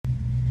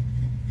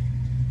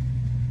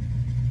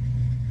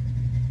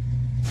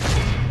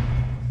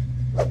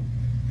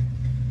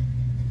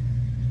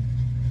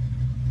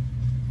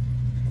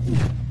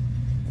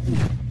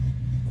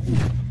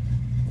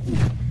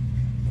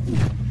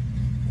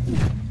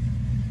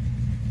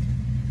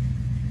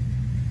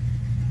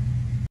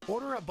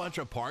a bunch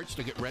of parts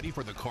to get ready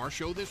for the car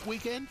show this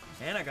weekend?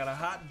 And I got a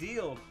hot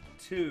deal,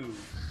 too.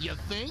 You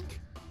think?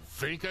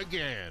 Think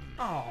again.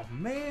 Oh,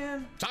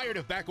 man. Tired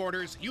of back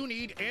orders? You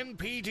need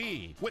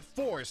NPD. With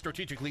 4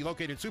 strategically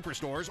located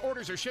superstores,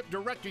 orders are shipped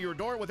direct to your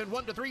door within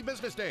 1 to 3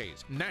 business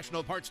days.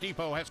 National Parts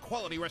Depot has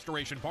quality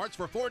restoration parts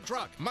for Ford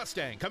Truck,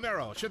 Mustang,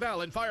 Camaro,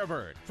 Chevelle, and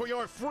Firebird. For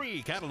your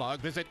free catalog,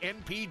 visit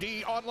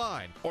NPD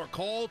online or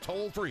call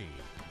toll-free.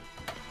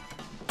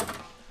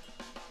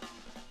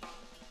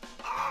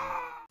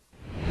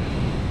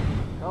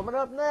 Coming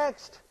up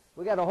next,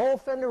 we got a whole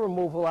fender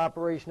removal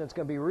operation that's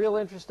going to be real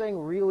interesting,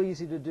 real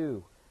easy to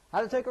do.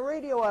 How to take a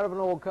radio out of an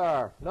old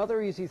car,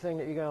 another easy thing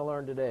that you're going to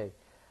learn today.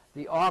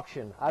 The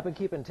auction, I've been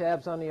keeping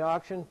tabs on the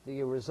auction.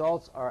 The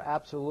results are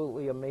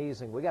absolutely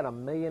amazing. We got a $1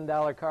 million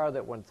car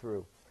that went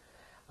through.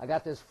 I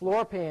got this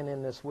floor pan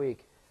in this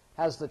week.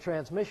 Has the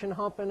transmission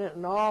hump in it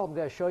and all. I'm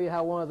going to show you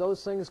how one of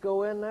those things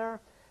go in there.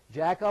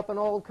 Jack up an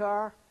old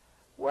car.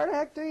 Where the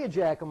heck do you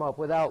jack them up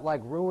without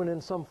like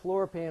ruining some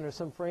floor pan or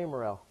some frame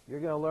rail?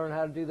 You're going to learn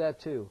how to do that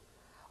too.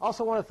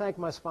 Also want to thank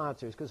my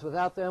sponsors, because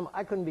without them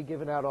I couldn't be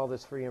giving out all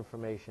this free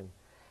information.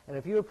 And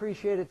if you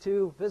appreciate it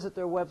too, visit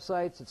their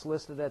websites. It's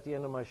listed at the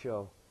end of my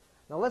show.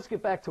 Now let's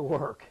get back to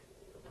work.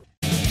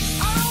 I'm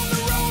on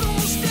the road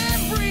almost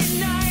every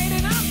night,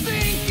 and I'm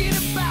thinking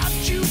about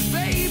you,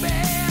 baby.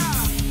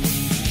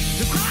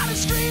 The crowded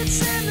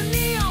streets and the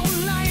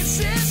neon lights,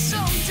 it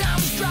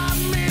sometimes drive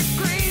me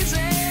crazy.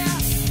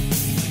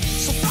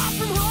 So far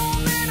from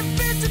home and a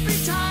bit to be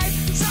tight,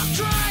 'cause I'm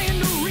trying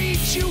to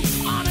reach you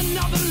on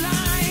another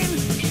line.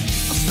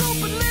 A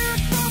stupid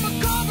lyric from a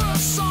cover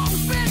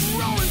song's been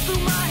rolling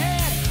through my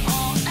head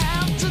all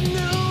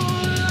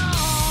afternoon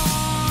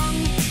long.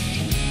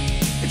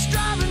 It's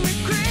driving me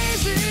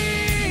crazy.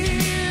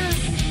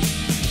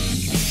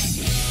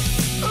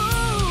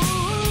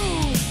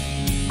 Ooh,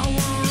 I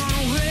wanna run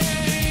away.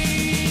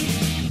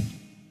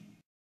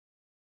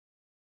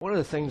 One of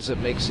the things that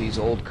makes these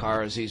old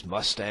cars, these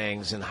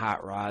Mustangs and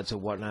hot rods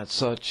and whatnot,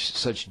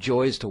 such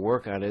joys to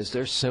work on is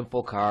they're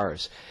simple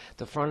cars.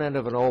 The front end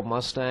of an old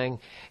Mustang,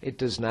 it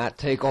does not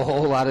take a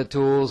whole lot of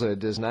tools. It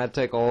does not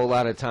take a whole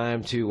lot of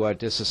time to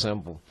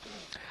disassemble.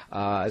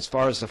 As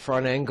far as the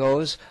front end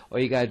goes, all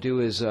you got to do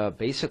is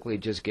basically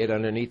just get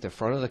underneath the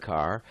front of the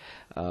car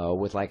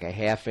with like a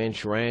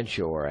 1/2-inch wrench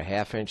or a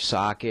 1/2-inch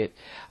socket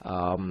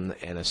and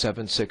a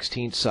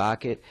 7/16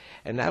 socket,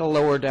 and that'll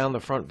lower down the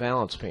front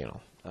balance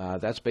panel.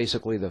 That's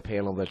basically the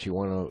panel that you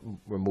want to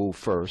remove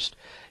first.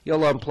 You'll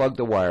unplug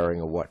the wiring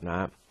or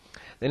whatnot.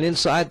 Then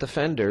inside the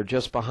fender,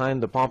 just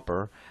behind the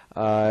bumper,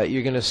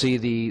 you're going to see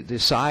the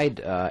side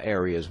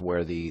areas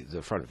where the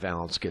front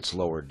valance gets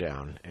lowered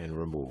down and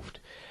removed.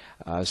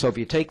 So if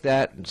you take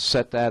that and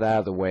set that out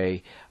of the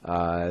way,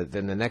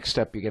 then the next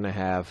step you're going to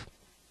have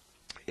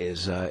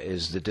is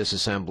the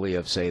disassembly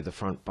of, say, the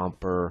front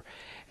bumper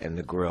and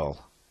the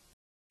grille.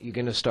 You're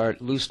going to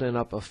start loosening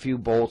up a few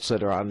bolts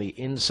that are on the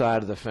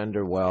inside of the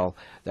fender well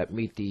that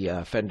meet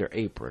the fender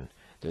apron.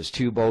 There's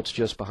 2 bolts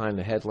just behind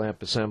the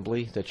headlamp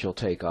assembly that you'll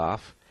take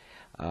off.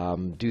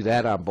 Do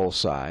that on both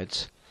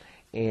sides.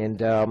 And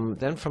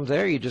then from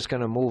there you're just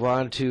going to move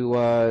on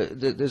to,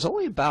 there's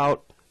only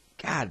about,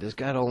 there's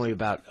got only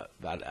about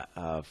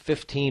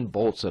 15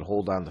 bolts that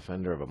hold on the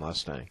fender of a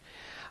Mustang.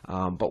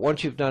 But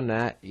once you've done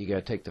that, you got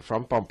to take the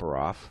front bumper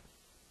off.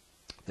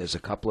 There's a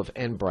couple of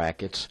end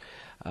brackets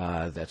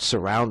that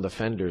surround the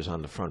fenders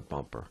on the front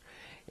bumper.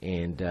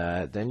 And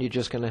then you're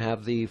just going to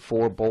have the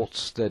 4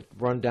 bolts that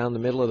run down the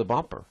middle of the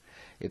bumper.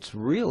 It's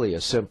really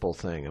a simple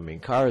thing. I mean,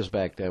 cars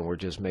back then were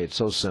just made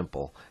so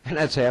simple. And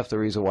that's half the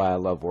reason why I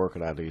love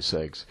working on these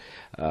things.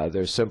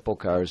 They're simple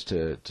cars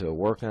to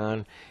work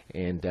on,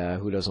 and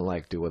who doesn't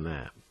like doing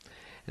that?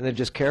 And then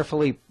just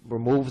carefully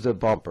remove the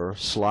bumper,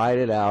 slide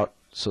it out,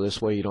 so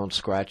this way you don't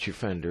scratch your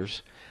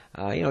fenders.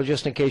 You know,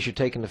 just in case you're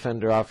taking the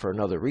fender off for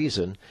another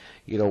reason,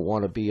 you don't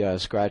want to be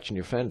scratching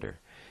your fender.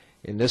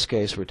 In this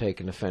case, we're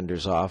taking the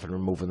fenders off and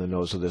removing the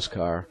nose of this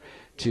car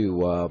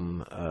to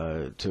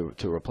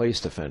replace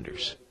the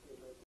fenders.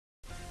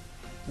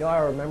 You know, I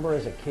remember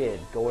as a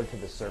kid going to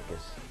the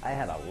circus. I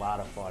had a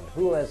lot of fun.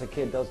 Who as a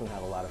kid doesn't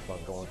have a lot of fun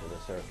going to the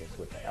circus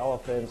with the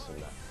elephants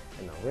and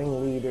the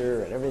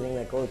ringleader and everything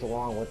that goes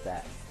along with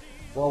that?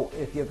 Well,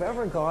 if you've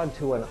ever gone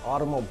to an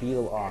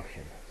automobile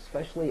auction,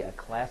 especially a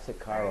classic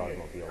car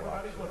automobile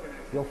auction,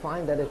 you'll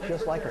find that it's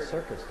just like a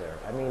circus there.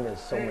 I mean,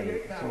 there's so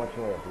much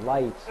more of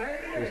lights,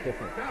 there's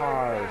different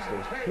cars,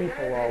 there's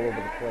people all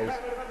over the place.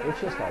 It's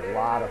just a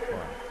lot of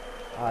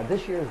fun.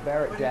 This year's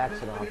Barrett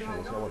Jackson auction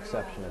is no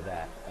exception to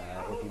that.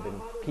 If you've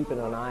been keeping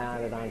an eye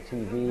on it on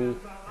TV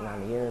and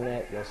on the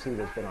internet, you'll see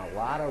there's been a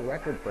lot of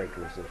record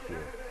breakers this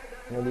year.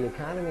 You know, the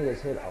economy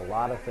has hit a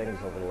lot of things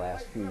over the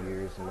last few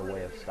years in the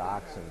way of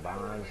stocks and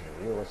bonds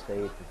and real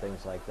estate and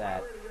things like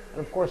that. And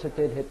of course it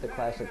did hit the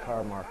classic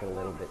car market a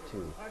little bit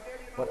too.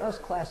 But us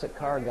classic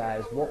car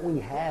guys, what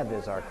we have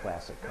is our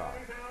classic car.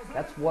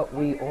 That's what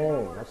we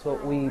own, that's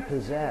what we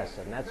possess,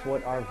 and that's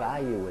what our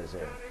value is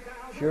in.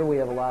 Sure, we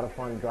have a lot of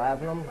fun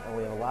driving them, and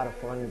we have a lot of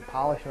fun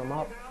polishing them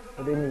up,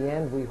 but in the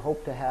end, we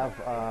hope to have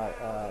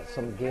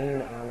some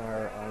gain on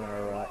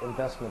our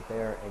investment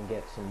there and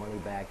get some money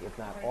back, if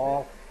not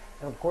all,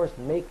 and of course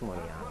make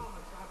money on it.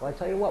 Well, I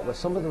tell you what, with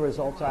some of the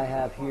results I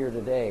have here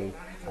today,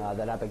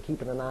 that I've been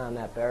keeping an eye on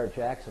that Barrett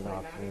Jackson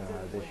auction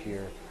this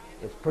year,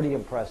 it's pretty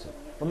impressive.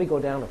 Let me go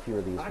down a few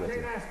of these with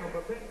you.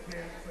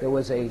 There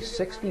was a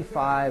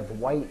 65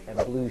 white and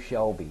blue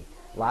Shelby,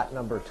 lot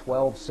number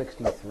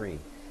 1263.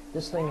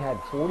 This thing had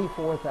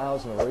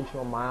 44,000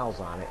 original miles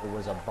on it. It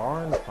was a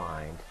barn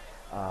find,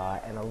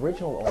 an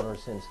original owner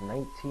since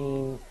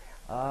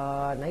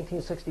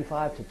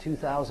 1965 to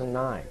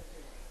 2009.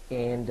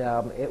 And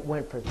it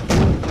went for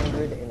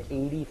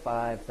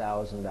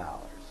 $385,000.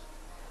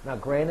 Now,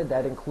 granted,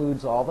 that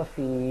includes all the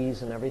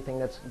fees and everything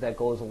that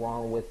goes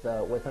along with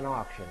an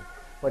auction,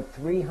 but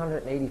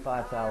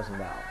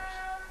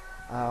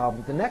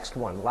 $385,000. The next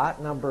one,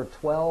 lot number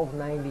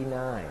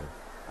 1299,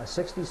 a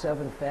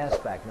 67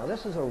 Fastback. Now,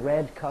 this is a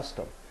red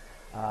custom.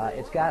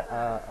 It's got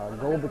a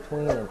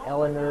go-between, an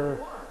Eleanor,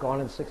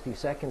 Gone in 60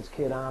 Seconds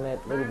kit on it,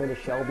 a little bit of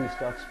Shelby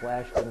stuff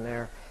splashed in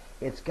there.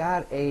 It's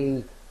got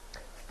a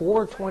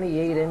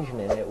 428 engine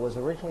in it. It was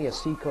originally a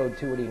C-Code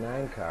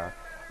 289 car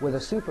with a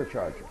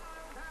supercharger.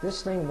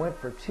 This thing went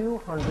for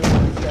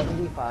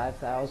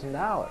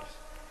 $275,000.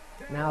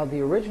 Now,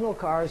 the original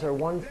cars are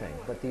one thing,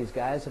 but these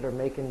guys that are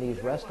making these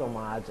resto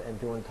mods and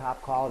doing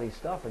top quality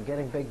stuff are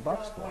getting big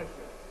bucks for them.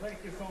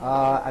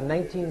 A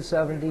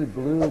 1970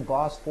 blue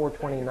Boss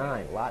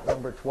 429, lot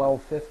number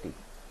 1250.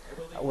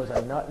 That was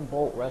a nut and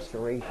bolt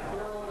restoration.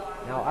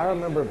 Now, I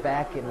remember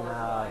back in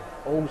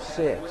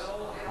 '06,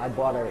 I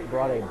brought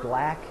a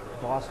black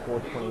Boss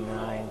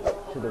 429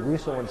 to the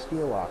Russo and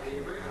Steel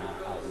auction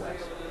out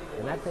west.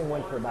 And that thing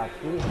went for about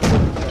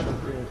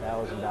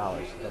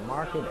 $317,000. The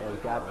market has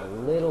gotten a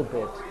little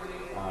bit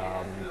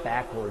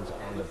backwards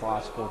on the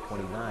Boss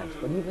 429s.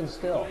 But even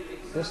still,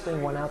 this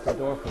thing went out the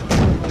door for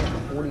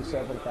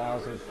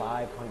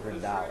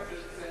 $247,500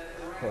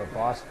 for a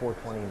Boss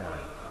 429.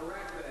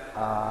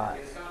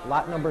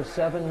 Lot number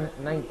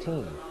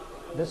 719.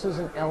 This is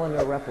an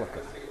Eleanor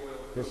replica.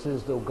 This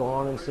is the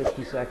Gone in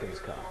 60 Seconds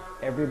car.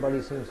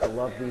 Everybody seems to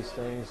love these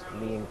things,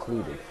 me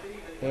included.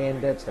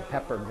 And that's the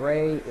pepper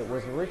gray. It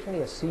was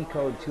originally a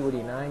C-Code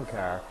 289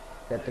 car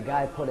that the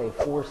guy put a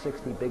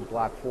 460 big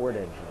block Ford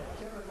engine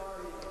in.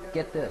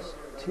 Get this,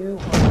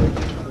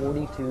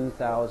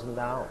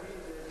 $242,000.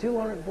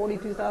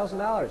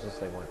 $242,000 this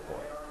thing went for.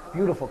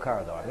 Beautiful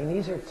car though. I mean,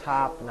 these are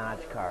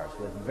top-notch cars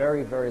with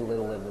very, very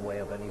little in the way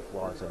of any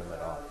flaws in them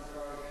at all.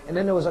 And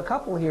then there was a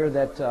couple here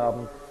that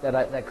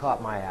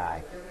caught my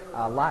eye.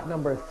 Lot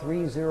number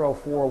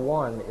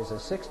 3041 is a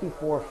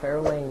 64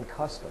 Fairlane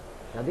Custom.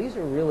 Now, these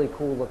are really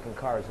cool looking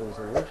cars. It was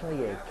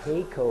originally a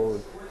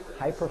K-Code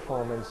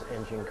high-performance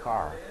engine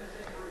car.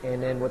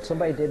 And then what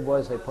somebody did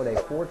was they put a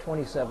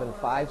 427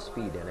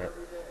 5-speed in it.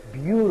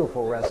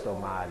 Beautiful resto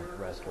mod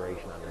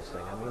restoration on this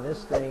thing. I mean,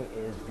 this thing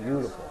is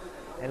beautiful.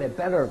 And it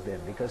better have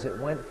been because it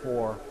went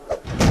for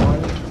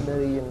 $1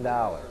 million.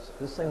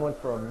 This thing went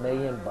for $1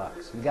 million.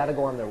 You got to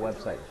go on their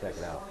website and check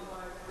it out.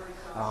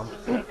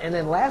 And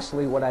then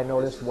lastly, what I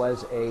noticed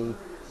was a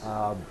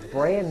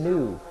brand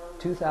new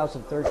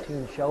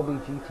 2013 Shelby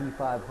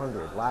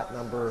GT500, lot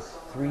number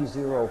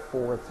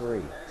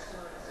 3043.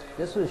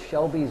 This was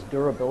Shelby's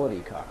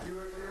durability car.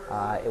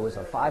 It was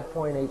a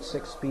 5.8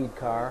 6-speed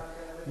car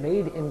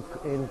made in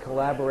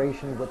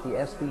collaboration with the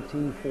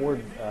SVT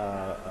Ford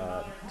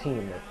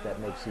team that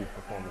makes these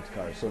performance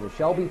cars. So the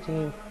Shelby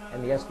team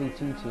and the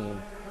SVT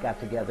team got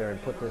together and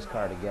put this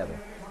car together.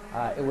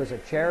 It was a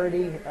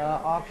charity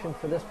auction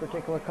for this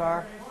particular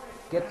car.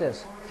 Get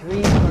this,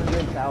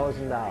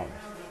 $300,000.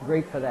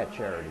 Great for that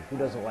charity. Who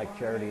doesn't like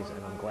charities?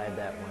 And I'm glad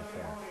that went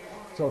there.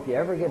 So if you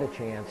ever get a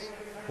chance,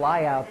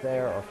 fly out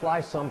there or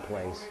fly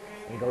someplace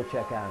and go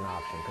check out an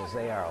auction because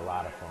they are a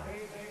lot of fun.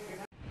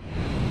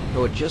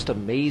 No, it just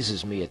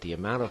amazes me at the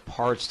amount of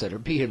parts that are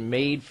being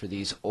made for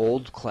these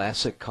old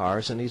classic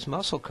cars and these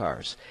muscle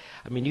cars.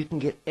 I mean, you can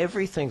get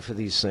everything for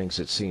these things,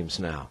 it seems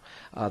now.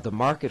 The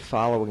market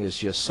following is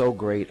just so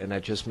great, and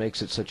that just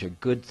makes it such a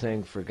good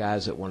thing for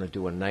guys that want to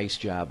do a nice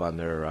job on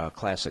their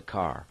classic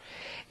car.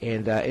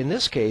 And in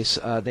this case,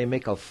 they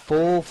make a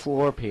full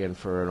floor pan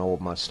for an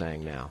old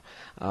Mustang now.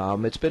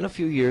 It's been a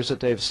few years that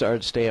they've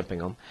started stamping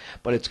them,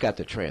 but it's got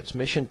the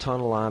transmission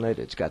tunnel on it,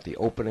 it's got the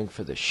opening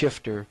for the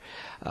shifter,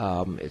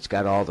 it's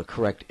got all the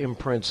correct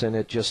imprints in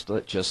it, just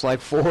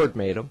like Ford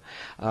made them.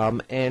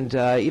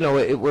 You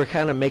know, we're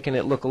kind of making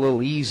it look a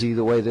little easy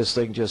the way this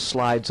thing just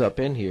slides up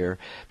in here,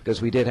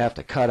 because we did have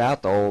to cut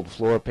out the old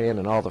floor pan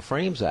and all the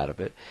frames out of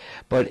it.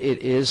 But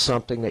it is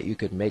something that you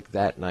could make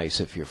that nice.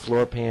 If your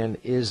floor pan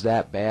is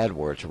that bad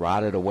where it's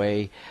rotted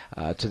away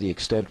to the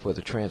extent where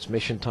the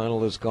transmission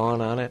tunnel is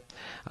gone on it,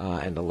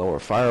 and the lower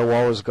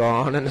firewall is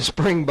gone, and the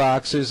spring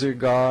boxes are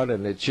gone,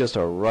 and it's just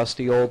a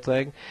rusty old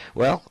thing,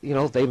 well, you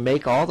know, they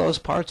make all those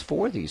parts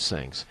for these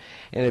things.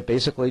 And it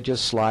basically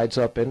just slides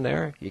up in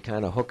there, you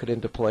kind of hook it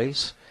into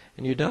place,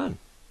 and you're done.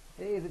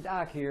 Hey, the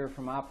Doc here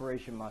from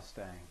Operation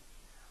Mustang.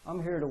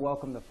 I'm here to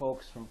welcome the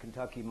folks from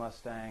Kentucky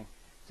Mustang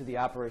to the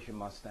Operation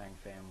Mustang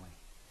family.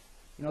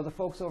 You know, the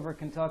folks over in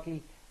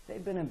Kentucky,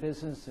 they've been in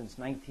business since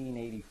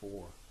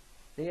 1984.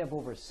 They have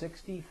over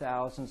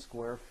 60,000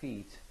 square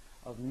feet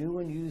of new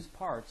and used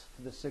parts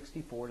for the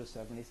 64 to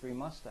 73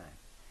 Mustang.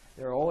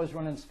 They're always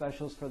running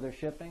specials for their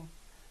shipping,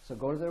 so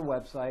go to their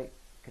website,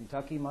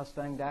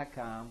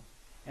 KentuckyMustang.com,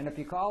 and if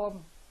you call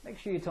them, make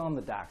sure you tell them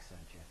the doc sent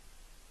you.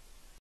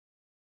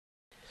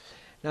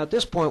 Now at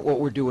this point what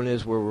we're doing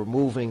is we're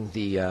removing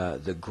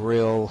the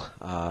grill,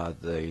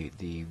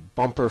 the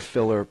bumper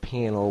filler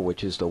panel,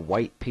 which is the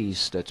white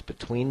piece that's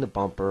between the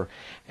bumper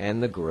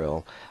and the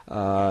grill.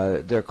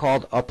 They're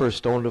called upper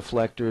stone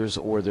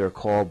deflectors, or they're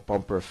called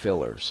bumper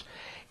fillers.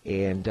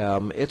 And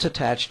it's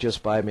attached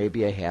just by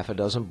maybe a half a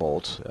dozen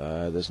bolts.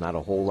 There's not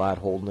a whole lot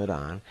holding it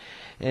on.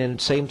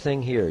 And same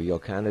thing here, you'll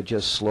kind of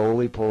just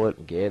slowly pull it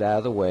and get it out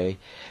of the way,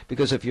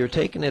 because if you're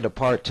taking it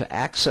apart to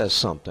access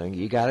something,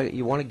 you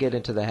want to get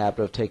into the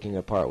habit of taking it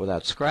apart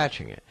without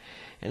scratching it.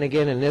 And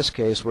again, in this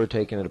case, we're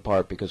taking it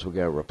apart because we're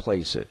going to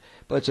replace it.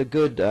 But it's a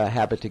good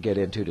habit to get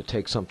into, to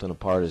take something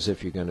apart as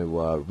if you're going to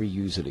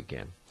reuse it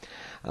again.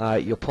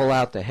 You'll pull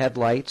out the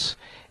headlights,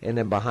 and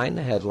then behind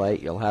the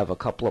headlight you'll have a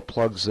couple of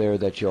plugs there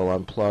that you'll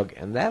unplug,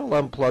 and that'll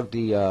unplug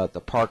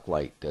the park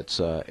light that's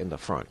in the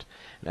front.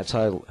 And that's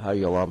how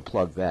you'll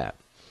unplug that.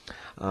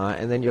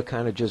 And then you'll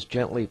kind of just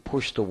gently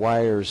push the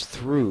wires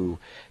through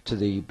to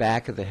the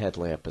back of the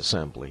headlamp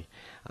assembly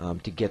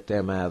to get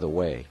them out of the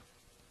way.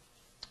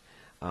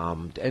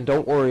 And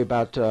don't worry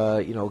about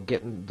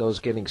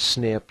getting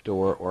snipped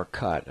or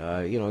cut.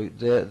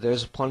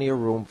 There's plenty of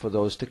room for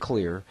those to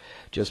clear.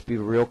 Just be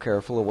real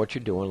careful of what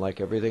you're doing, like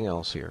everything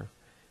else here.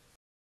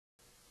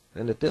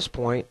 And at this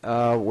point,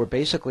 we're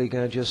basically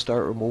going to just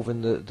start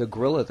removing the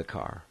grill of the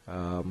car.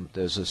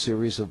 There's a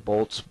series of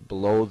bolts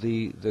below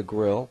the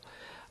grill,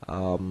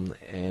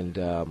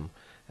 that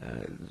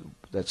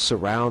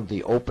surround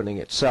the opening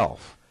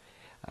itself.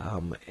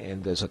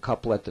 And there's a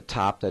couple at the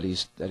top that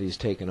he's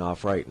taken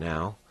off right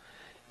now.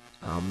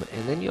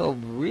 And then you'll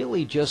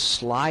really just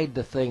slide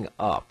the thing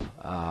up.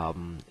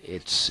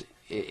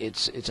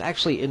 It's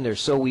actually in there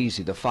so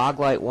easy. The fog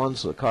light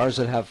ones, the cars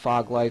that have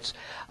fog lights,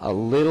 a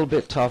little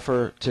bit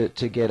tougher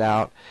to get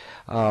out.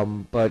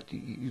 But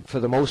for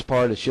the most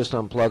part, it's just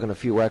unplugging a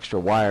few extra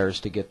wires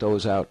to get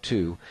those out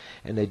too.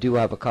 And they do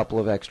have a couple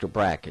of extra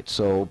brackets,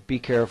 so be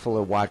careful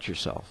and watch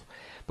yourself.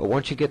 But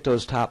once you get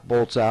those top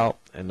bolts out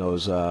and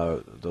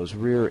those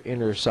rear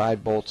inner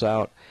side bolts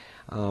out,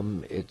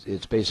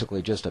 it's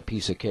basically just a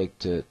piece of cake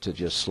to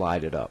just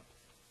slide it up.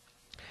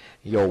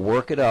 You'll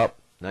work it up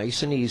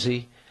nice and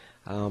easy,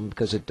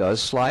 because it does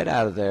slide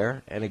out of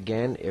there. And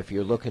again, if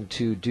you're looking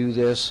to do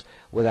this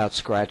without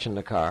scratching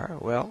the car,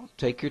 well,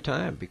 take your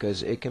time,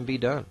 because it can be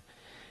done.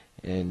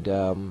 And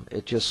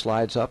it just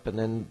slides up, and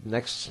then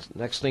next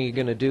thing you're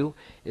going to do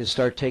is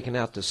start taking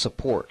out the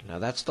support. Now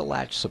that's the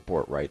latch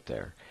support right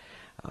there,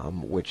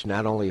 which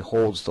not only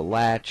holds the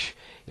latch,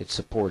 it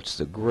supports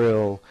the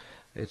grill,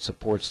 it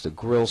supports the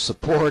grill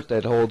support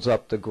that holds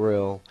up the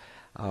grill,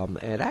 and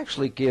it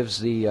actually gives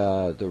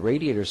the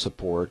radiator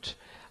support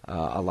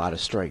a lot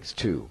of strength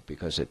too,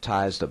 because it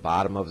ties the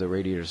bottom of the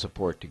radiator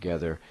support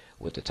together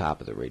with the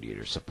top of the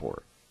radiator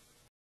support.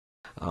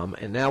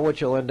 And now what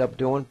you'll end up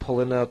doing,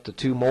 pulling out the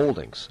two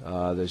moldings.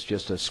 There's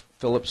just a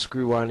Phillips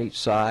screw on each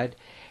side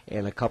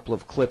and a couple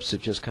of clips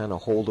that just kind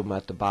of hold them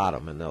at the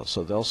bottom, and they'll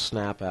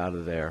snap out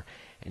of there,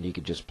 and you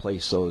can just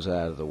place those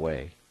out of the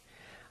way.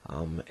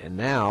 And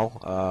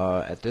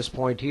now at this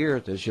point here,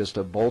 there's just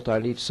a bolt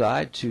on each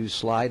side to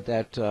slide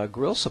that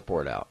grill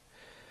support out.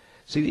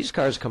 See, these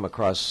cars come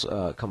apart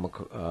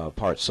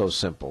so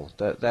simple.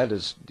 That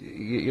is,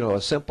 a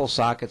simple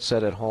socket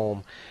set at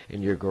home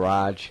in your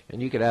garage,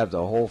 and you could have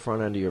the whole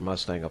front end of your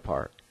Mustang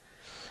apart.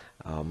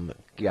 You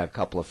got a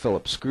couple of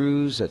Phillips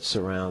screws that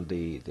surround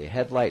the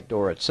headlight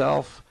door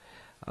itself,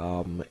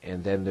 and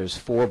then there's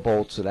 4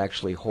 bolts that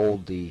actually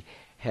hold the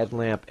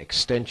headlamp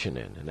extension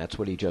in, and that's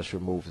what he just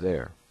removed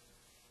there.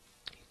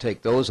 You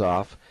take those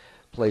off,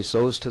 place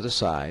those to the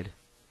side,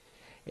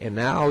 and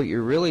now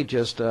you're really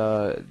just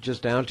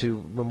down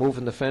to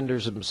removing the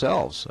fenders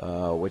themselves,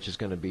 which is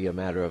going to be a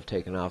matter of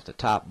taking off the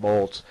top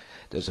bolts.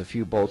 There's a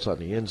few bolts on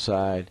the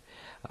inside.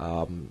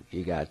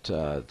 You got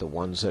the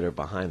ones that are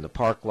behind the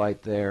park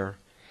light there,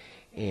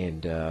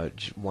 and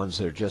ones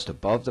that are just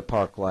above the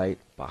park light,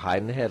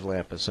 behind the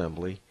headlamp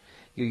assembly.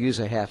 You use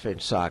a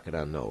 1/2-inch socket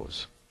on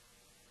those.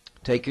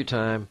 Take your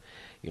time.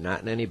 You're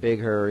not in any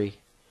big hurry.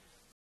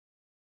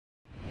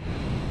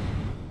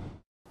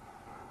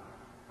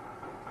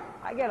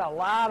 I get a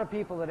lot of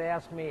people that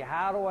ask me,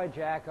 how do I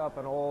jack up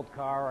an old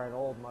car or an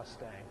old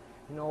Mustang?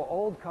 You know,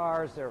 old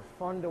cars, they're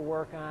fun to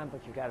work on,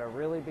 but you got to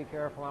really be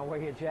careful on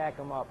where you jack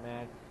them up,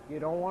 man. You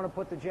don't want to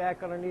put the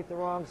jack underneath the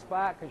wrong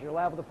spot, because you're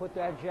liable to put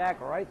that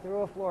jack right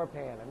through a floor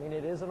pan. I mean,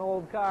 it is an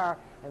old car,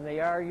 and they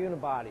are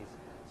unibodies.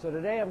 So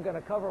today I'm going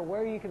to cover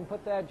where you can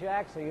put that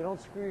jack so you don't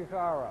screw your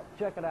car up.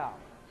 Check it out.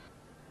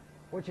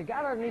 What you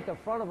got underneath the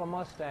front of a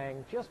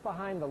Mustang, just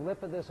behind the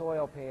lip of this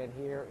oil pan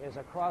here, is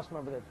a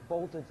crossmember that's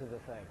bolted to the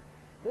thing.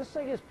 This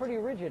thing is pretty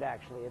rigid,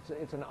 actually.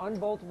 It's an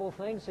unboltable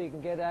thing, so you can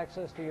get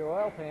access to your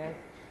oil pan,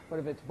 But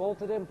if it's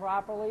bolted in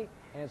properly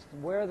and it's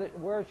where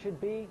it should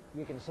be,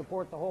 you can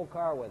support the whole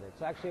car with it.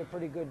 It's actually a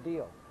pretty good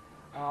deal.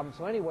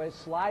 So anyway,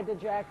 slide the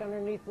jack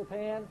underneath the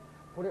pan,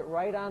 put it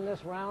right on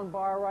this round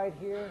bar right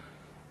here,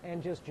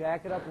 and just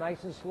jack it up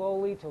nice and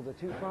slowly till the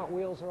two front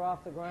wheels are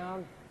off the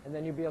ground, and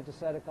then you'll be able to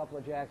set a couple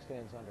of jack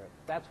stands under it.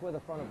 That's where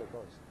the front of it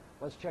goes.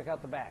 Let's check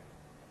out the back.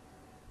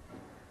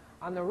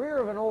 On the rear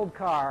of an old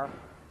car,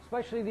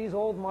 especially these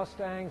old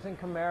Mustangs and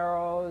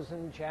Camaros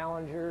and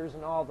Challengers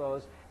and all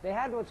those, they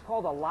had what's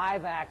called a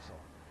live axle.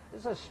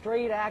 This is a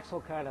straight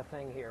axle kind of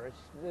thing here.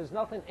 There's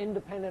nothing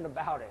independent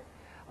about it.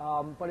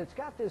 But it's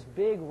got this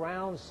big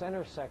round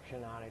center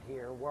section on it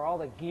here where all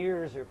the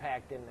gears are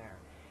packed in there.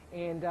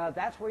 And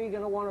that's where you're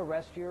going to want to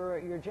rest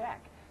your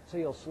jack. So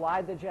you'll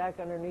slide the jack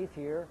underneath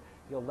here.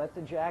 You'll let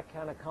the jack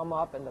kind of come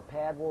up and the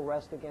pad will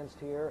rest against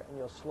here, and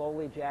you'll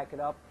slowly jack it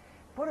up.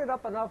 Put it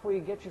up enough where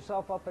you get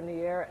yourself up in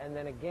the air, and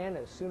then again,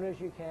 as soon as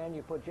you can,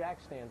 you put jack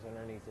stands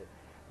underneath it,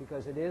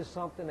 because it is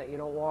something that you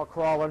don't want to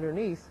crawl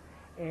underneath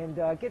and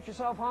get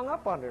yourself hung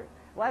up under it.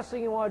 Last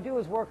thing you want to do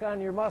is work on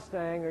your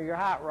Mustang or your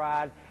hot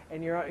rod,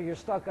 and you're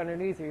stuck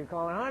underneath here. You're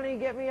calling, honey,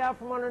 get me out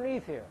from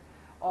underneath here.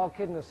 All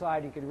kidding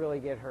aside, you could really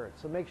get hurt.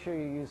 So make sure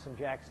you use some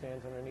jack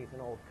stands underneath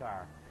an old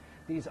car.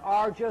 These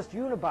are just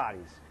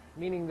unibodies,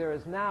 meaning there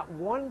is not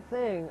one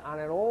thing on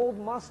an old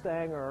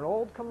Mustang or an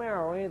old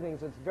Camaro or anything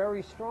that's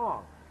very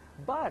strong.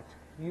 But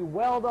you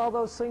weld all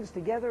those things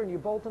together and you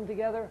bolt them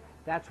together,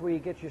 that's where you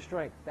get your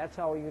strength. That's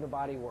how a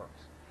unibody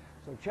works.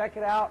 So check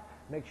it out,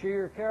 make sure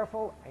you're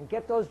careful, and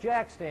get those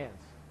jack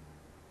stands.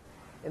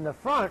 In the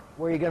front,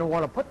 where you're going to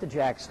want to put the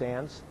jack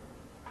stands,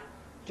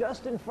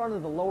 just in front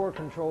of the lower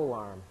control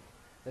arm,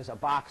 there's a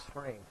box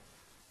frame.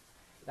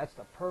 That's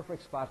the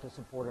perfect spot to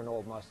support an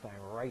old Mustang,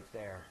 right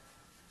there.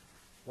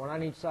 One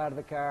on each side of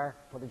the car,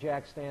 put a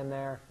jack stand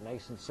there,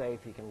 nice and safe.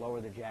 You can lower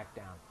the jack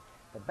down.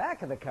 The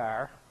back of the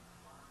car,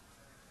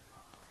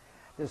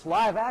 this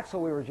live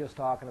axle we were just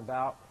talking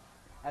about,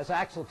 has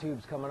axle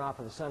tubes coming off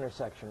of the center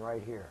section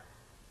right here.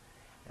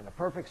 And the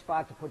perfect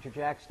spot to put your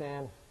jack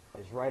stand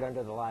is right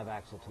under the live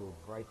axle tube,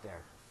 right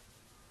there.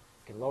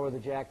 You can lower the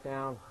jack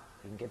down,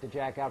 you can get the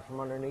jack out from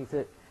underneath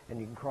it, and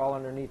you can crawl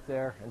underneath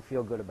there and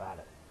feel good about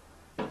it.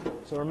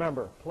 So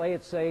remember, play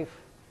it safe,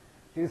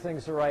 do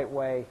things the right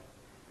way,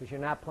 because you're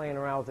not playing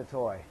around with a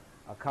toy.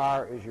 A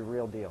car is your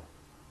real deal.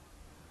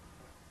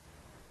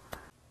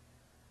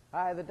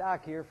 Hi, the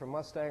Doc here from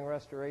Mustang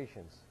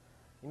Restorations.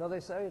 You know, they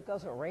say it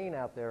doesn't rain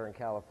out there in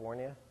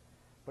California,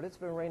 but it's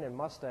been raining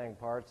Mustang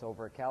parts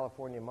over a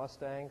California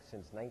Mustang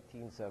since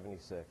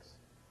 1976.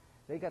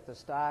 They got the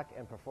stock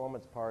and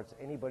performance parts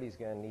anybody's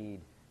going to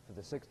need for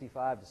the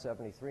 65 to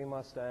 73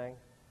 Mustang,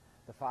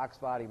 the Fox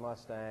Body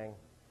Mustang,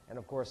 and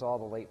of course all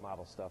the late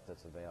model stuff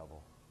that's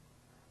available.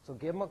 So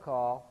give them a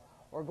call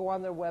or go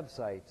on their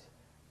website,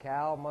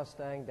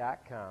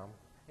 calmustang.com,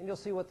 and you'll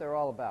see what they're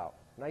all about.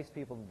 Nice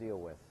people to deal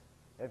with.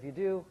 If you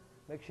do,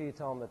 make sure you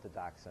tell them that the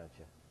Doc sent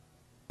you.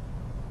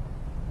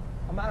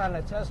 I'm out on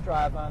a test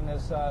drive on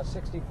this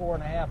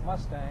 64.5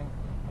 Mustang,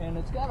 and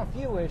it's got a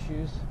few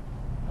issues.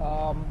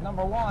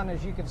 Number one,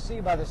 as you can see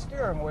by the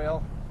steering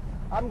wheel,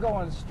 I'm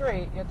going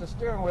straight, yet the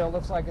steering wheel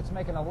looks like it's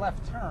making a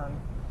left turn,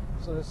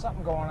 so there's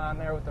something going on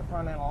there with the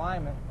front end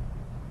alignment.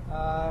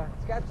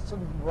 It's got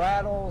some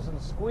rattles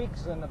and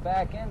squeaks in the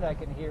back end I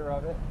can hear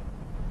of it.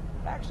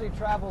 It actually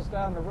travels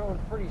down the road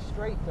pretty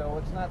straight though,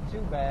 it's not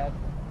too bad.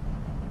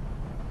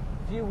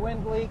 A few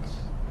wind leaks,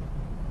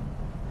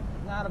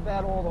 not a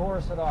bad old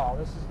horse at all.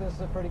 This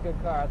is a pretty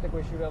good car. I think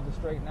we should be able to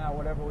straighten out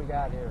whatever we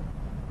got here.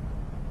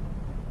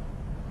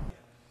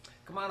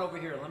 Come on over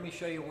here, let me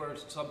show you where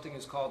something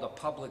is called a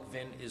public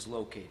VIN is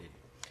located.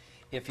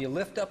 If you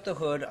lift up the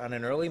hood on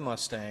an early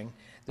Mustang,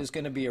 there's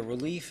going to be a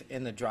relief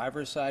in the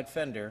driver's side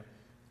fender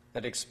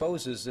that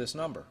exposes this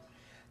number.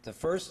 The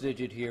first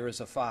digit here is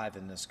a 5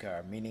 in this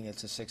car, meaning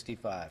it's a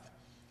 65.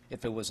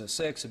 If it was a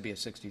 6, it'd be a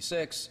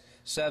 66,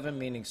 7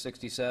 meaning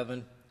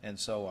 67, and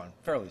so on.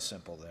 Fairly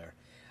simple there.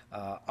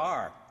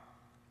 R,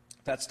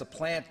 that's the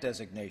plant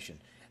designation.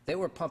 They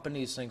were pumping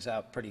these things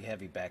out pretty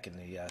heavy back in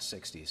the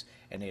 60s,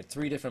 and they had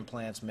 3 different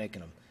plants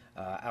making them,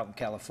 out in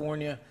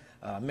California,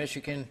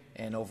 Michigan,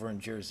 and over in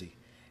Jersey.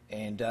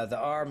 And the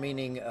R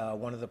meaning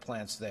one of the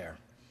plants there.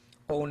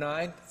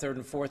 09, third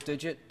and fourth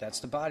digit,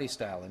 that's the body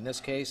style. In this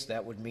case,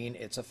 that would mean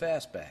it's a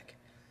fastback.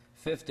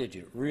 Fifth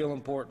digit, real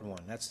important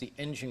one, that's the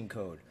engine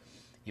code.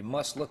 You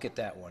must look at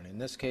that one. In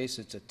this case,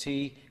 it's a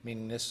T,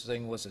 meaning this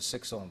thing was a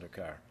 6-cylinder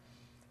car.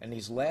 And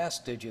these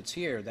last digits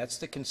here, that's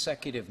the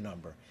consecutive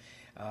number,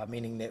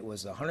 meaning that it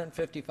was the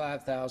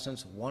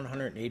 155,000th,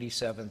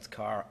 187th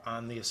car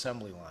on the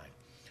assembly line.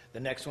 The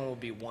next one will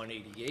be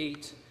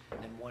 188,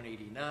 and then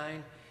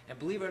 189. And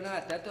believe it or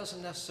not, that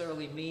doesn't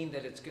necessarily mean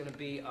that it's going to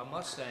be a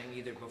Mustang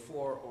either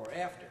before or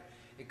after.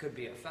 It could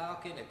be a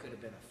Falcon, it could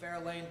have been a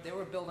Fairlane. They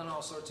were building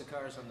all sorts of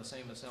cars on the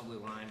same assembly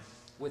line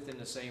within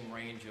the same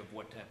range of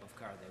what type of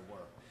car they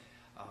were.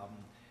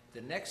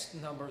 The next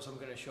numbers I'm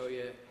going to show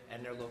you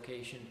and their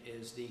location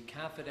is the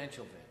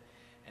confidential VIN.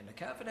 And the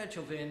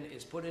confidential VIN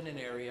is put in an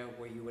area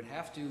where you would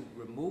have to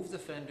remove the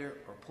fender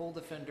or pull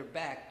the fender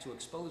back to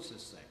expose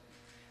this thing.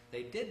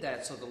 They did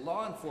that so the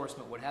law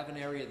enforcement would have an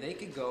area they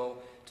could go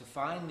to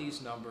find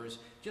these numbers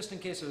just in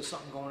case there was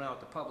something going on with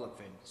the public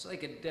VIN, so they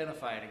could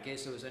identify it in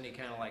case there was any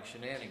kind of like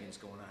shenanigans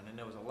going on. And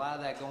there was a lot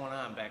of that going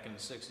on back in the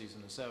 60s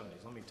and the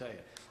 70s, let me tell you.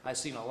 I've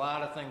seen a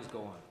lot of things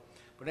go on.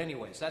 But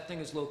anyways, that thing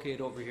is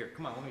located over here.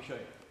 Come on, let me show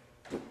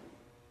you.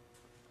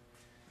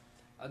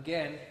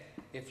 Again,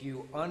 if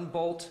you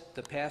unbolt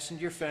the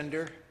passenger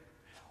fender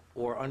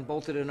or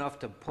unbolt it enough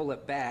to pull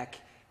it back,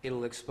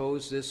 it'll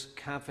expose this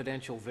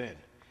confidential VIN.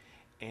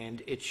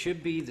 And it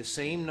should be the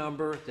same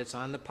number that's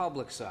on the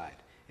public side.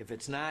 If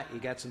it's not, you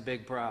got some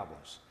big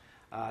problems.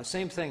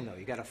 Same thing though,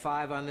 you got a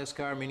 5 on this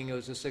car, meaning it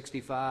was a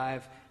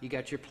 65, you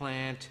got your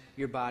plant,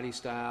 your body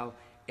style.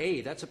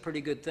 Hey, that's a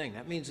pretty good thing.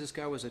 That means this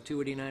car was a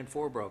 289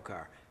 four-bro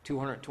car,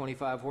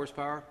 225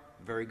 horsepower,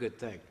 very good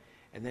thing.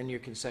 And then your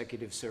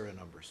consecutive serial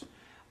numbers.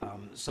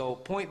 So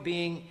point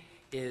being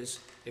is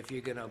if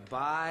you're gonna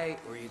buy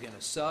or you're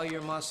gonna sell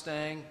your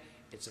Mustang,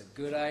 it's a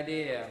good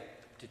idea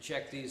to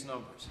check these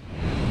numbers.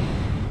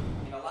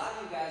 And a lot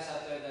of you guys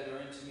out there that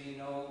are into me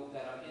know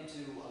that I'm into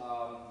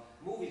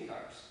movie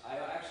cars. I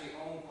actually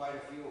own quite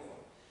a few of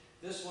them.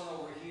 This one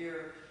over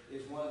here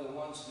is one of the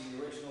ones from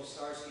the original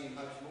Starsky and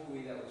Hutch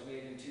movie that was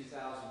made in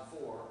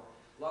 2004.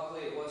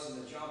 Luckily it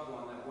wasn't the jump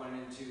one that went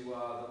into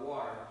the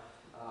water,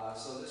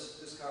 so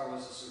this car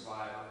was a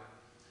survivor.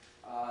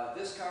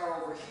 This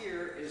car over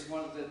here is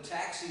one of the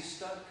taxi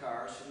stunt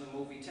cars from the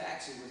movie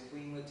Taxi with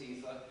Queen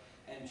Latifah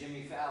and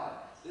Jimmy Fallon.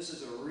 This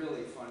is a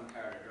really fun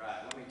car to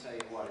drive. Let me tell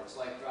you what, it's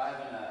like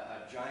driving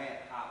a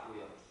giant Hot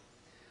Wheel.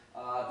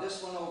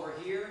 This one over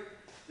here,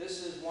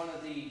 this is one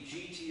of the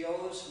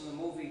GTOs from the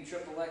movie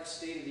XXX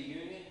State of the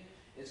Union.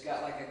 It's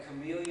got like a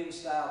chameleon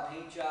style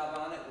paint job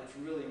on it, which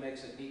really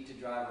makes it neat to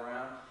drive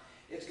around.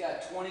 It's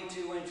got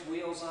 22-inch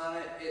wheels on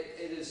it.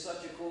 It is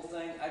such a cool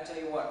thing. I tell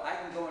you what, I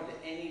can go into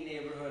any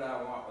neighborhood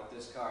I want with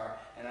this car,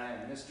 and I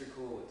am Mr.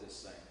 Cool with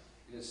this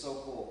thing. It is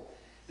so cool.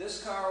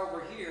 This car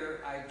over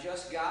here, I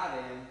just got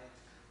in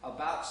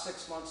about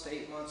 6 months to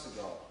 8 months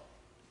ago.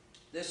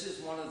 This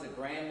is one of the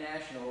Grand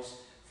Nationals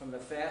from the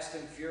Fast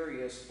and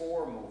Furious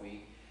 4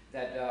 movie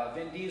that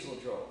Vin Diesel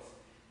drove.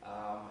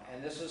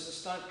 And this was a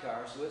stunt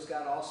car, so it's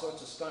got all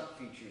sorts of stunt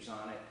features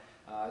on it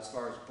as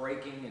far as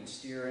braking and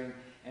steering,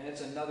 and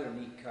it's another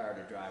neat car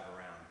to drive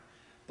around.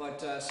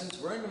 But since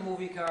we're into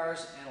movie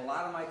cars, and a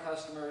lot of my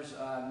customers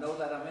know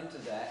that I'm into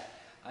that,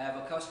 I have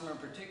a customer in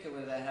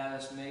particular that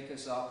has make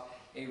us up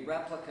a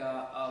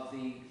replica of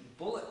the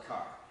Bullitt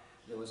car.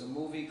 There was a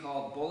movie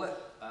called Bullitt,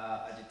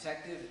 a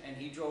detective, and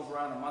he drove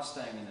around a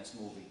Mustang in this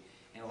movie.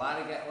 And a lot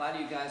of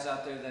you guys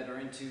out there that are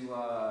into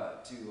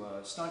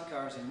stunt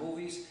cars and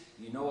movies,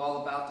 you know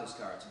all about this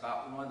car. It's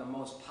about one of the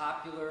most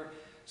popular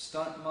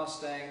stunt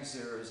Mustangs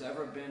there has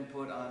ever been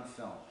put on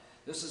film.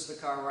 This is the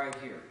car right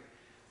here.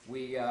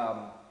 We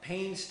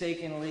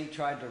painstakingly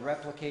tried to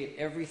replicate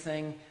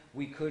everything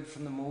we could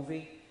from the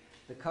movie.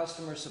 The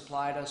customer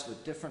supplied us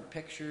with different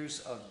pictures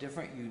of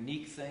different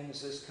unique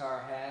things this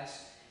car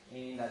has,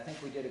 and I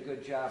think we did a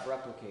good job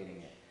replicating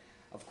it.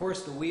 Of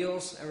course, the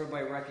wheels,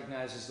 everybody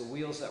recognizes the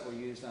wheels that were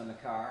used on the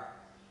car.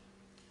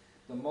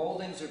 The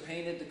moldings are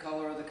painted the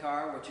color of the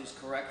car, which is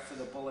correct for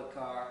the Bullitt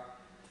car.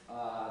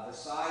 The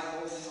side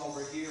molding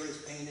over here is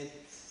painted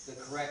the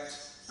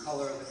correct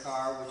color of the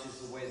car, which is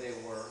the way they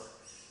were.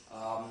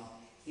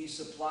 He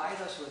supplied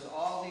us with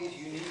all these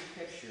unique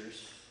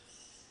pictures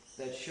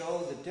that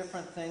show the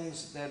different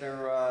things that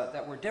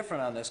were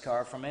different on this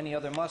car from any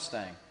other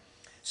Mustang.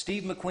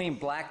 Steve McQueen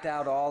blacked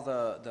out all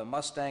the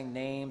Mustang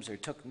names, or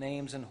took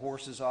names and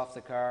horses off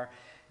the car.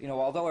 You know,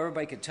 although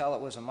everybody could tell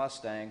it was a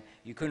Mustang,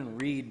 you couldn't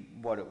read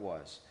what it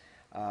was.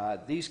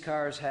 These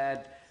cars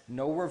had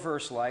no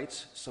reverse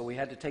lights, so we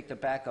had to take the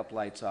backup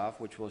lights off,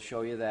 which we'll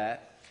show you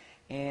that.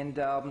 And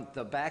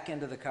the back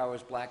end of the car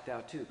was blacked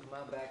out too. Come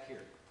on back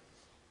here.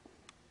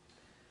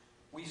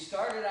 We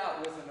started out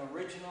with an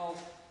original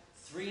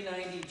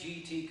 390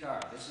 GT car.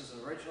 This is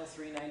an original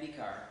 390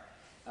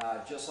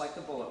 car, just like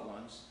the Bullitt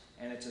ones.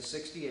 And it's a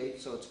 68,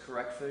 so it's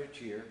correct for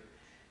each year.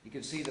 You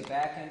can see the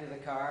back end of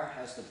the car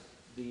has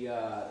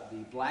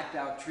the blacked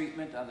out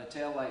treatment on the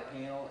tail light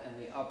panel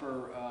and the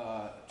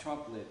upper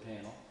trunk lid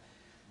panel.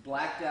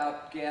 Blacked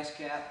out gas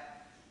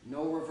cap,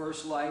 no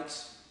reverse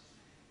lights,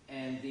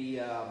 and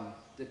the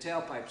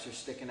tailpipes are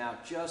sticking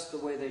out just the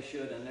way they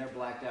should, and they're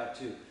blacked out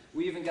too.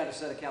 We even got a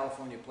set of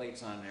California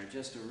plates on there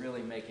just to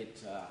really make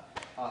it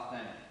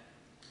authentic.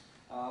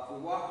 If we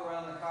walk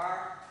around the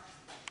car,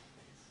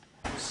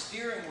 the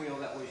steering wheel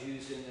that was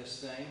used in this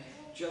thing,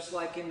 just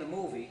like in the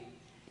movie,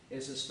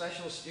 is a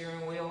special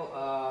steering wheel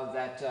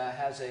that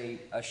has a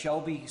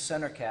Shelby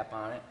center cap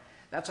on it.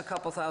 That's a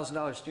couple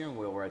 $1,000 steering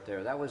wheel right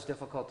there. That was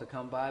difficult to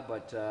come by,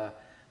 but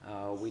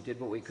we did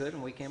what we could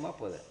and we came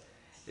up with it.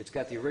 It's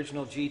got the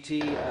original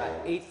GT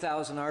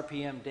 8,000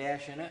 RPM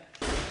dash in it.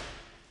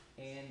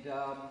 And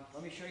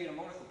let me show you the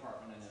motor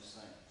compartment in this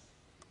thing.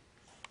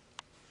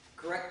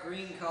 Correct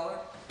green color,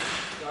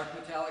 dark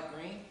metallic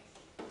green.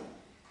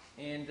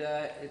 And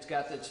it's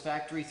got its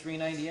factory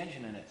 390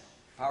 engine in it.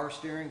 Power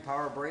steering,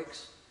 power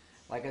brakes.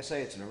 Like I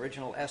say, it's an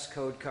original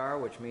S-code car,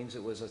 which means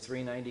it was a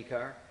 390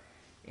 car.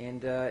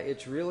 And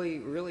it's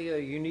really a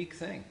unique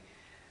thing.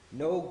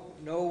 No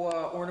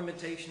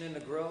ornamentation in the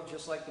grille,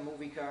 just like the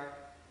movie car.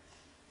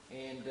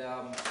 And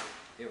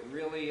it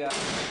really, it's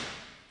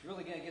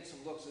really going to get some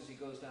looks as he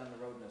goes down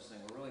the road in this thing.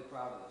 We're really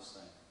proud of this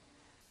thing.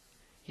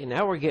 Yeah,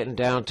 now we're getting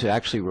down to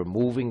actually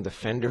removing the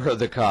fender of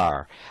the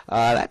car.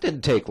 That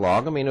didn't take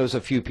long. I mean, there was a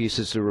few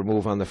pieces to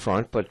remove on the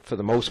front, but for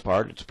the most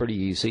part, it's pretty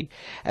easy.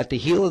 At the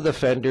heel of the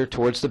fender,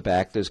 towards the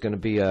back, there's going to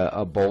be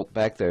a bolt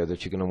back there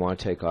that you're going to want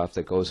to take off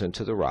that goes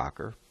into the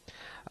rocker.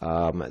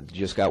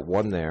 Just got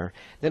one there.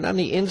 Then on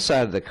the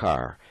inside of the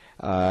car,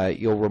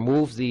 you'll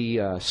remove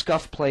the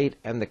scuff plate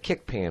and the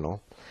kick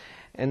panel,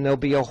 and there'll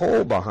be a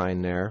hole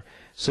behind there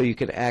so you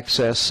can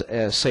access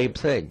same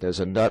thing. There's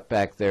a nut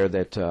back there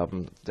that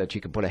that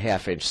you can put a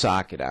 1/2-inch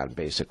socket on,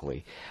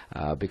 basically,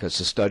 because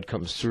the stud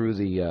comes through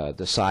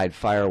the side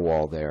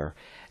firewall there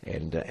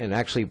and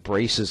actually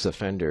braces the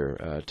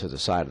fender to the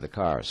side of the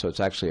car. So it's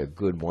actually a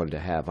good one to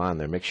have on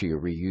there. Make sure you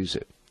reuse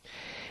it.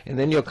 And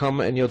then you'll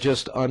come and you'll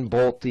just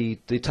unbolt the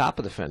top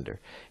of the fender.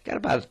 Got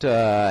about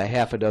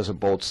half a dozen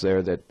bolts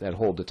there that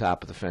hold the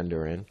top of the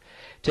fender in.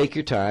 Take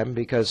your time,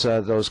 because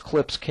those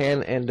clips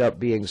can end up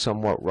being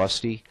somewhat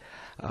rusty,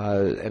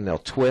 and they'll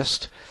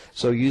twist.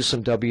 So use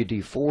some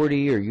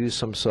WD-40 or use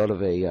some sort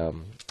of a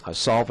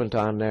solvent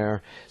on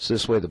there, so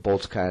this way the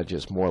bolts kind of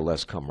just more or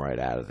less come right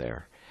out of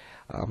there.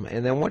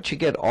 And then once you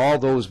get all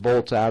those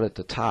bolts out at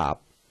the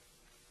top,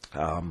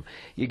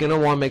 you're going to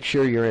want to make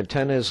sure your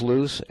antenna is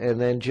loose, and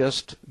then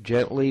just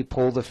gently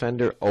pull the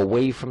fender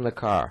away from the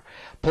car.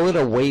 Pull it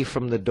away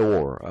from the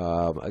door.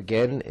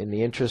 Again, in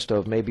the interest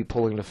of maybe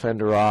pulling the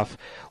fender off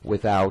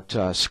without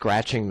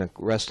scratching the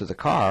rest of the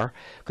car,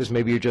 because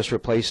maybe you're just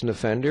replacing the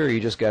fender, or you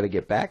just got to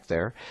get back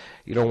there.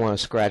 You don't want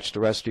to scratch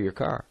the rest of your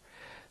car.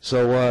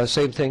 So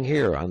same thing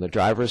here. On the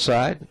driver's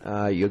side,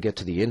 you'll get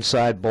to the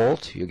inside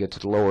bolt, you'll get to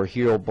the lower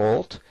heel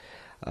bolt,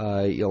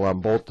 you'll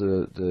unbolt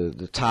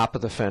the top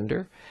of the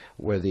fender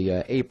where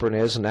the apron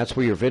is, and that's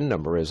where your VIN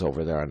number is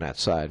over there on that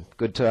side.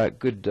 Good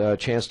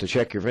chance to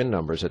check your VIN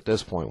numbers at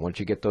this point once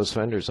you get those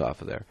fenders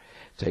off of there.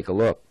 Take a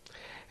look.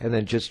 And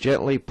then just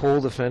gently pull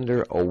the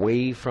fender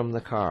away from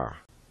the car.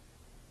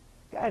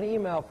 Got an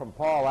email from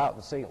Paul out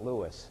in St.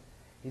 Louis.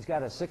 He's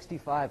got a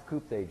 65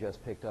 coupe they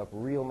just picked up,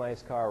 real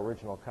nice car,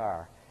 original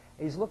car.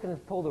 He's looking to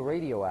pull the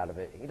radio out of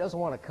it. He doesn't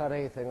want to cut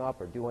anything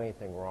up or do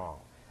anything wrong.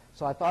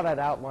 So I thought I'd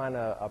outline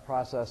a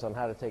process on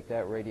how to take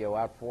that radio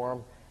out for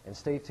him. And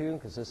stay tuned,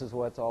 because this is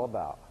what it's all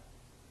about.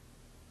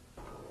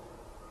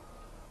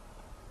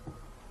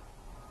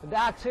 The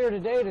Doc's here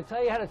today to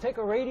tell you how to take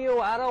a radio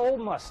out of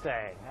old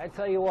Mustang. I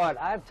tell you what,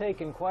 I've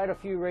taken quite a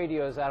few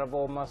radios out of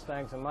old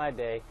Mustangs in my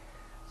day.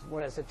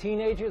 When I was a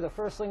teenager, the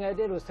first thing I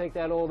did was take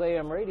that old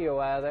AM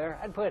radio out of there.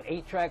 I'd put an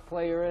 8-track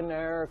player in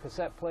there, a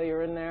cassette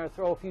player in there,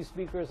 throw a few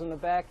speakers in the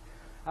back.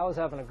 I was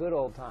having a good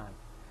old time.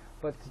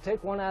 But to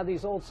take one out of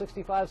these old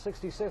 65,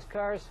 66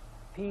 cars,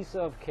 piece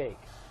of cake.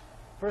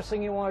 First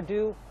thing you want to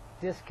do,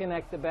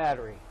 disconnect the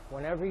battery.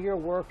 Whenever you're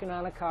working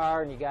on a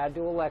car and you got to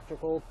do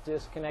electrical,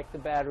 disconnect the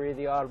battery of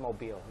the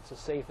automobile. It's the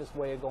safest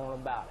way of going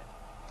about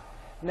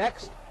it.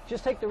 Next,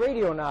 just take the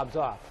radio knobs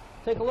off.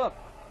 Take a look.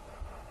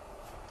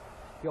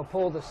 You'll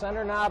pull the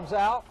center knobs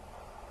out.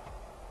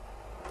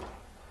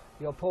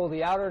 You'll pull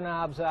the outer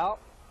knobs out.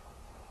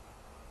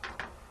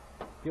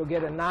 You'll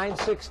get a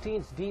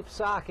 9/16 deep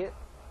socket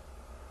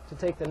to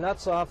take the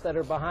nuts off that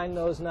are behind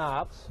those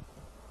knobs.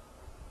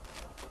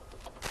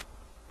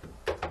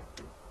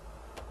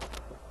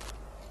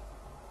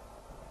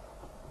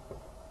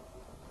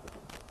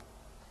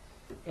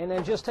 And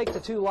then just take the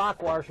 2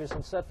 lock washers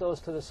and set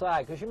those to the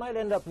side, because you might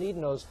end up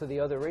needing those for the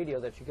other radio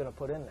that you're going to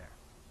put in there.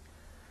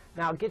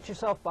 Now get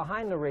yourself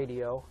behind the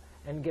radio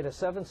and get a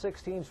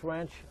 7/16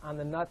 wrench on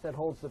the nut that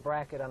holds the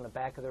bracket on the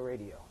back of the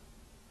radio.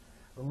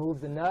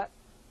 Remove the nut,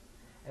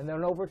 and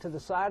then over to the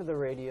side of the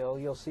radio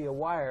you'll see a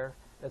wire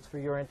that's for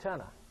your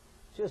antenna.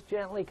 Just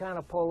gently kind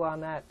of pull on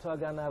that,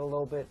 tug on that a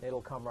little bit, and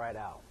it'll come right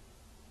out.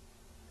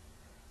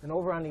 And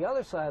over on the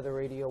other side of the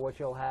radio, what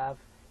you'll have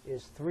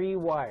is 3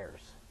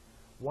 wires.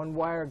 One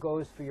wire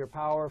goes for your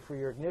power for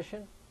your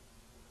ignition.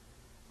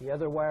 The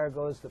other wire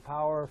goes to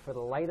power for the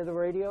light of the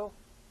radio.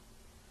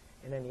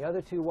 And then the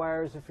other 2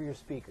 wires are for your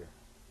speaker.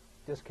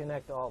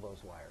 Disconnect all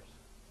those wires.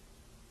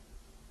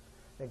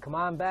 Then come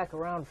on back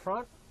around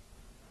front.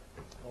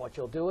 And what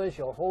you'll do is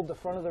you'll hold the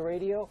front of the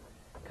radio,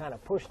 kind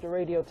of push the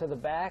radio to the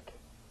back.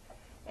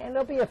 And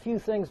there'll be a few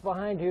things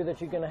behind here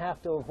that you're going to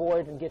have to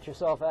avoid and get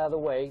yourself out of the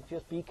way.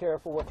 Just be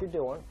careful what you're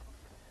doing.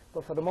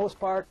 But for the most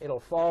part, it'll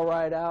fall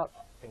right out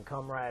and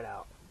come right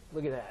out.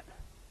 Look at that.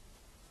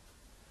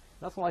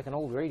 Nothing like an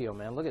old radio,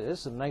 man. Look at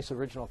this. This is a nice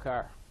original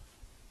car.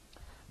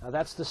 Now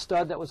that's the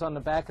stud that was on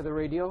the back of the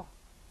radio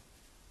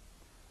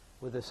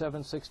where the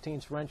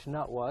 7/16 wrench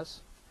nut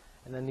was.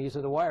 And then these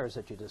are the wires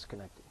that you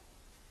disconnected.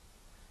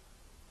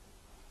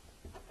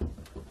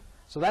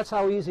 So that's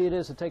how easy it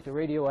is to take the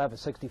radio out of a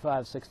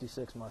 65,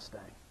 66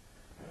 Mustang.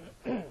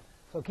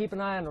 So keep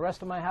an eye on the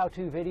rest of my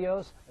how-to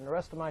videos and the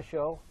rest of my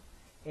show.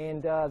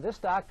 And this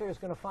doctor is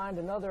going to find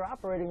another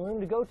operating room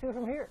to go to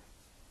from here.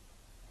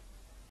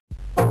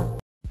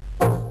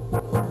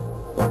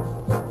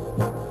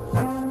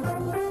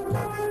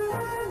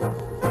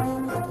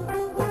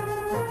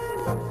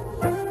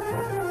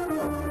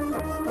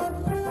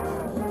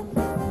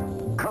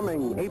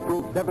 Coming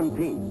April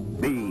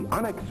 17th, the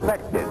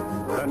unexpected,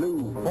 the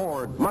new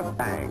Ford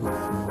Mustang,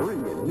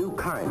 brilliant new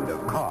kind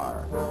of car.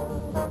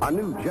 A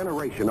new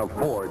generation of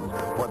Fords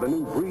for the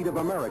new breed of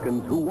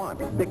Americans who want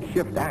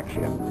stick-shift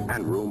action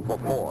and room for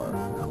four,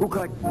 who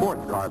collect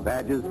sports car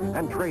badges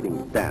and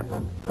trading stamps,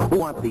 who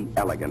want the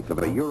elegance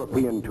of a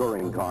European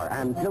touring car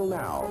and till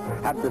now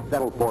had to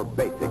settle for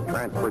basic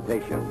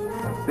transportation.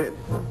 This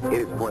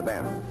is for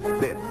them.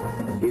 This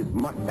is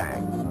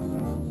Mustang.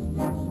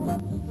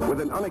 With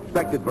an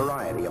unexpected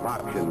variety of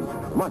options,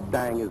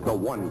 Mustang is the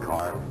one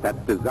car that's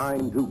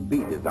designed to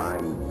be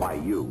designed by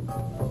you.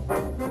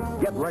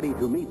 Get ready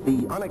to meet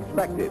the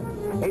unexpected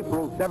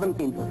April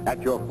 17th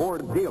at your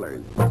Ford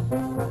dealers.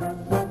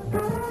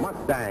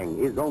 Mustang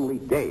is only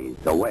days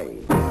away.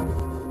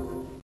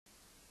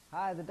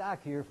 Hi, the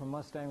Doc here from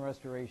Mustang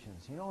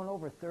Restorations. You know, in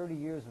over 30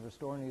 years of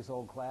restoring these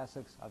old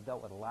classics, I've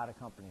dealt with a lot of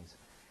companies.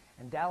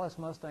 And Dallas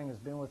Mustang has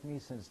been with me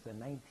since the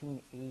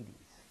 1980s.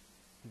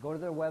 You go to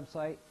their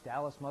website,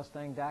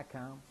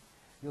 dallasmustang.com.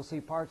 You'll see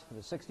parts for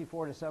the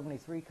 64 to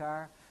 73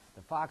 car,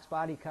 the Fox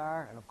body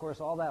car, and of course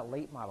all that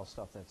late model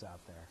stuff that's out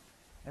there.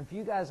 And for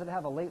you guys that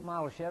have a late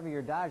model Chevy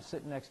or Dodge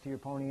sitting next to your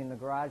pony in the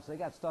garage, they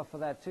got stuff for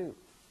that too.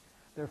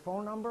 Their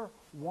phone number,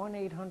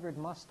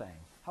 1-800-MUSTANG.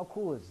 How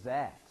cool is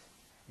that?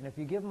 And if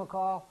you give them a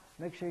call,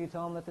 make sure you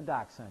tell them that the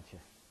Doc sent you.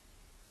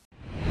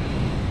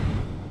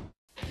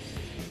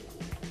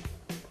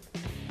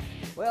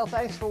 Well,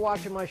 thanks for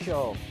watching my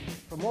show.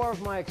 For more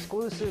of my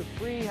exclusive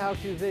free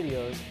how-to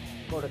videos,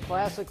 go to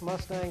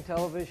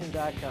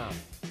ClassicMustangTelevision.com.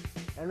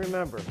 And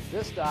remember,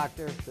 this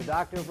doctor, the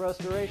Doctor of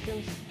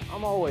Restorations,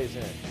 I'm always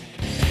in.